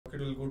it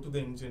will go to the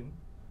engine.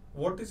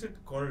 What is it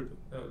called?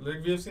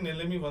 Like we have seen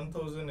LME1000,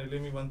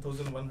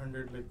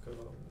 LME1100. Like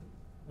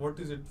what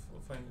is it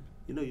finally?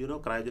 You know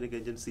cryogenic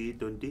engine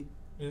CE20.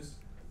 Yes,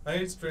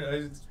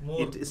 it's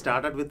more. It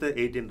started with the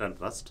 18-ton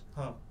thrust.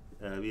 Huh.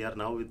 We are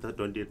now with the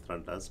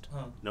 28-ton thrust.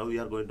 Huh. Now we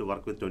are going to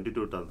work with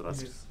 22-ton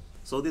thrust. Yes.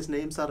 So these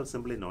names are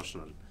simply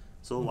notional.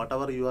 So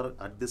whatever you are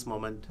at this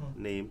moment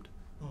named,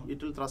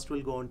 thrust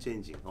will go on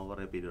changing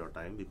over a period of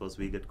time, because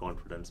we get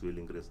confidence, we'll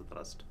increase the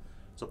thrust.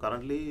 So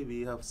currently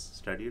we have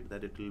studied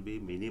that it will be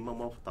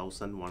minimum of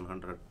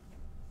 1100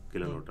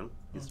 kilonewton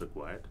is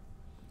required.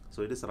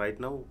 So it is right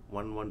now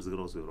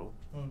 1100.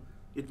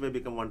 It may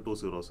become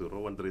 1200,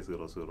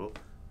 1300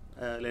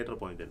 later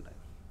point in time.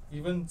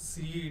 Even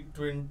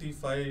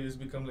C25 has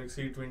become like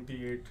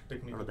C28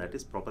 technically. No, that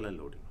is propellant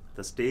loading.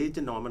 The stage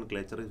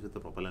nomenclature is with the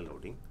propellant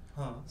loading.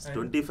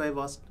 25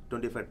 was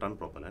 25-ton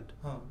propellant.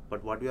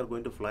 But what we are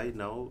going to fly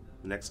now,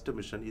 next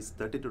mission is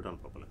 32-ton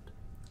propellant.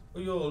 Oh,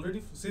 you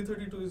already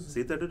C32 is.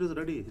 C32 is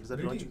ready. It's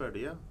at launch pad.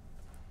 Yeah.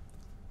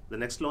 The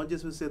next launch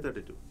is with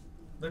C32.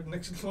 That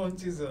next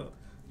launch is a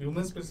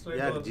human spaceflight.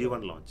 Yeah,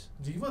 G1 launch.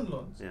 G1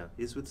 launch. Yeah,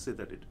 is with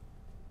C32.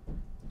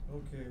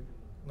 Okay,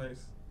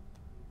 nice.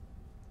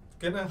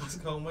 Can I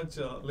ask how much?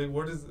 Like,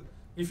 what is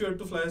if you had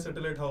to fly a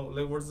satellite? How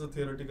what is the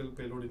theoretical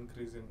payload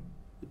increase in?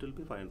 It will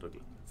be 500.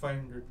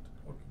 500.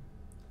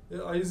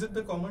 Okay. Is it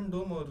the common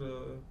dome or?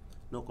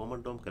 No,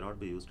 common dome cannot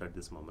be used at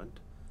this moment,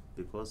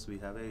 because we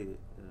have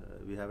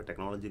a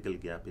technological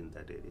gap in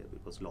that area,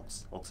 because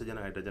oxygen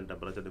and hydrogen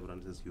temperature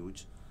difference is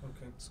huge.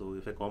 Okay. So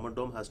if a common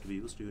dome has to be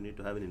used, you need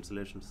to have an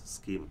insulation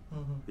scheme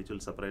which will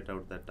separate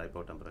out that type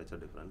of temperature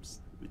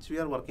difference, which we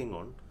are working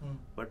on.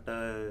 But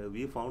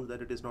we found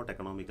that it is not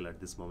economical at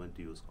this moment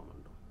to use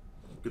common dome,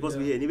 because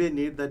we anyway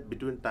need that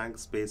between tank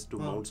space to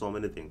mount so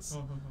many things.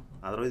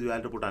 Otherwise we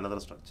have to put another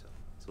structure.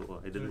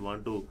 So I didn't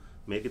want to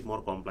make it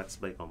more complex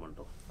by common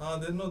dome.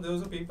 There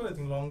was a paper, I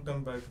think, long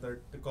term back, that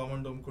the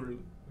common dome could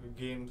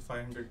gain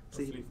 500.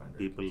 See,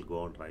 people go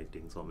on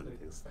writing so many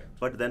things.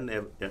 But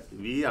then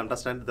we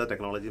understand the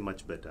technology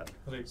much better.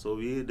 Right. So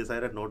we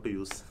decided not to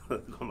use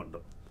common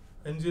dome.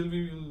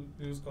 NGLV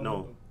will use common dome?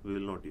 No, we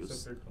will not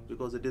use,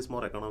 because it is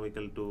more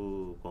economical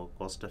to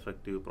cost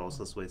effective,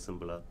 process wise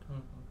simpler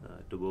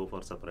to go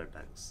for separate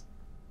tanks.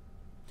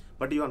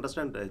 But you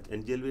understand,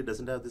 NGLV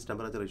doesn't have this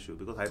temperature issue,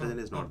 because hydrogen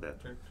is not there.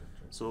 Right.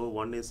 So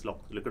one is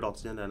liquid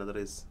oxygen, another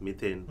is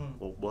methane.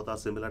 Both are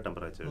similar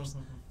temperatures.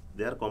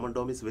 Their common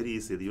dome is very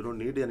easy. You don't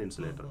need an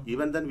insulator.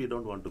 Even then we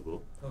don't want to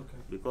go,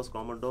 because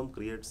common dome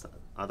creates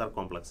other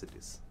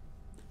complexities.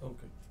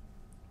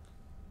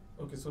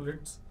 Okay, so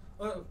let's.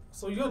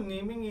 So you are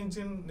naming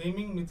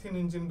methane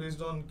engine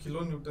based on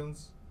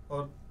kilonewtons,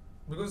 or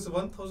because it's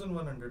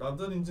 1100.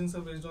 Other engines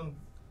are based on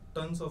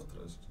tons of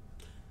thrust.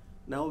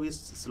 Now we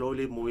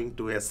slowly moving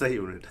to SI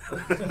unit.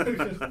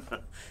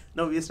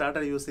 Now we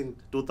started using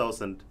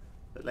 2000,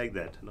 like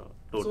that. No,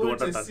 so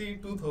it's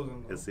SC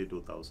 2000. SC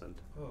 2000.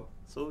 Oh.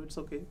 So it's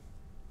okay.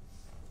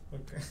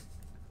 Okay.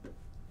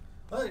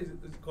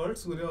 Is it called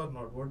Surya or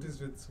not? What is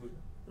with Surya?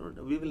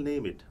 No, we will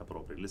name it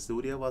appropriately.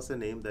 Surya was a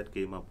name that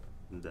came up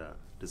in the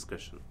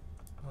discussion.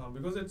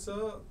 Because it's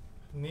a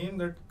name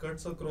that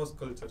cuts across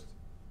cultures.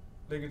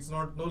 Like, it's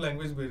no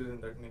language barrier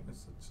in that name.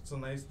 It's a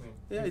nice name.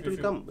 Yeah, it will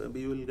come.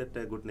 We will get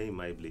a good name,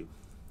 I believe.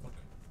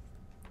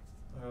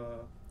 Okay.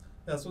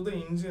 Yeah, so the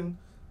engine,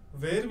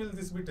 where will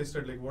this be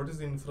tested? Like, what is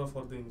the infra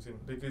for the engine?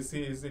 Like, is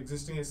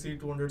existing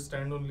SC200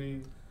 stand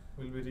only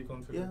will be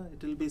reconfigured? Yeah,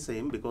 it will be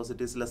same, because it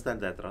is less than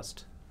that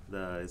thrust.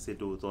 The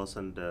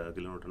SC2000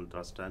 kilonewton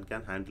thrust stand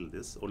can handle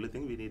this. Only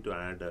thing, we need to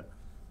add a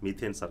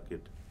methane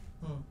circuit.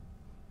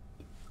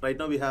 Right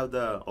now we have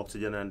the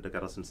oxygen and the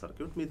kerosene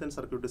circuit. Methane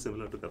circuit is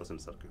similar to kerosene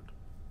circuit.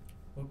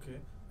 Okay.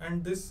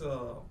 And this,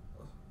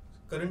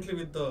 currently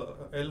with the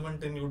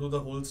L110, you do the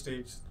whole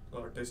stage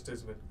test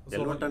as well.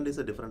 So L110 is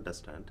a different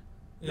test stand.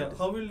 Yeah.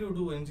 How will you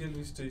do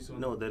NGLV stage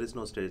 1? No, there is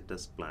no stage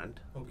test planned.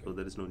 Okay. So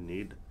there is no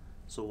need.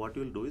 So what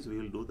we will do is we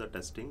will do the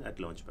testing at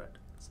launch pad.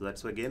 So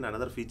that's again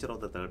another feature of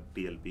the third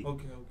TLP.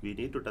 Okay. We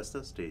need to test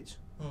the stage.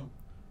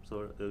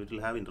 So it will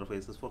have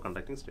interfaces for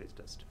conducting stage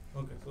test.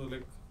 Okay. So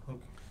like,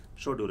 okay.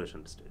 Short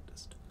duration stage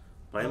test.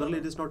 Primarily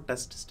it is not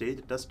test.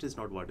 Stage test is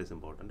not what is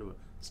important.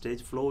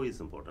 Stage flow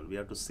is important. We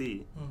have to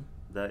see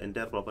the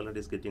entire propellant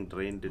is getting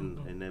drained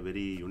in a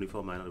very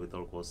uniform manner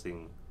without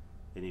causing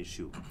any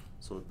issue.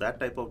 So that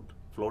type of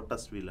flow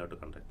test we will have to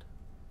conduct.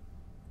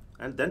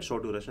 And then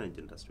short duration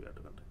engine test we have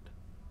to conduct.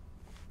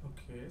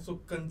 Okay.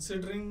 So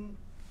considering,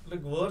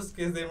 like, worst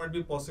case, there might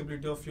be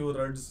possibility of few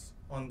ruds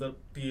on the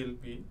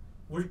TLP.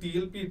 Will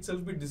TLP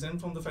itself be designed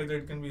from the fact that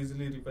it can be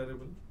easily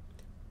repairable?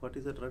 What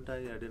is that RUD? I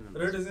didn't understand.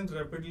 RUD isn't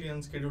rapidly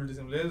unscheduled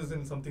disassembly.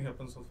 Isn't something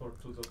happens to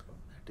the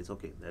That is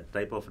okay. That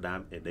type of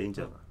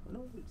danger,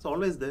 it's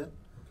always there.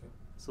 Okay.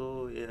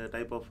 So a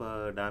type of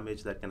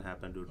damage that can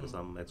happen due to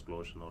some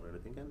explosion or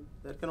anything, and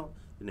that can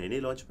in any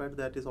launch pad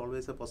that is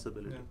always a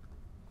possibility.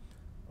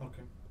 Yeah.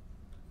 Okay.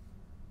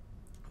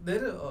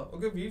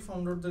 Okay, we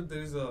found out that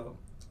there is a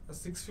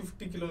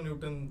 650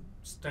 kilonewton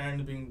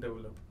stand being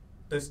developed,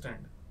 test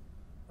stand.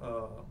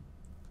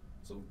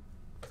 So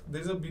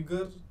there is a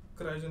bigger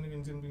cryogenic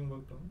engine being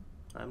worked on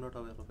I am not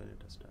aware of any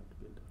test stand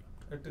being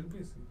developed. at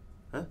LPC,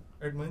 Huh?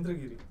 at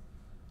Mahendragiri.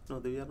 No,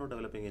 we are not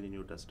developing any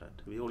new test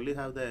stand. We only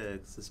have the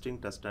existing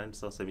test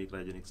stands of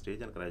semi-cryogenic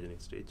stage and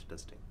cryogenic stage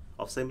testing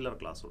of similar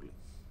class only.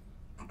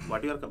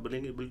 What you are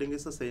building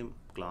is the same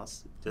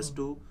class, just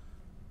to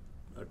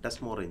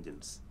test more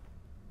engines.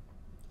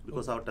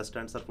 Because our test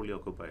stands are fully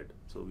occupied.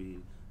 So we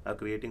are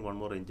creating one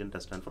more engine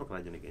test stand for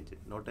cryogenic engine,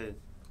 not a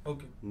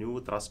new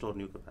thrust or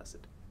new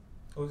capacity.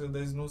 Okay, so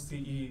there is no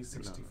CE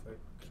 65.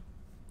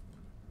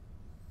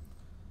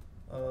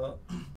 No.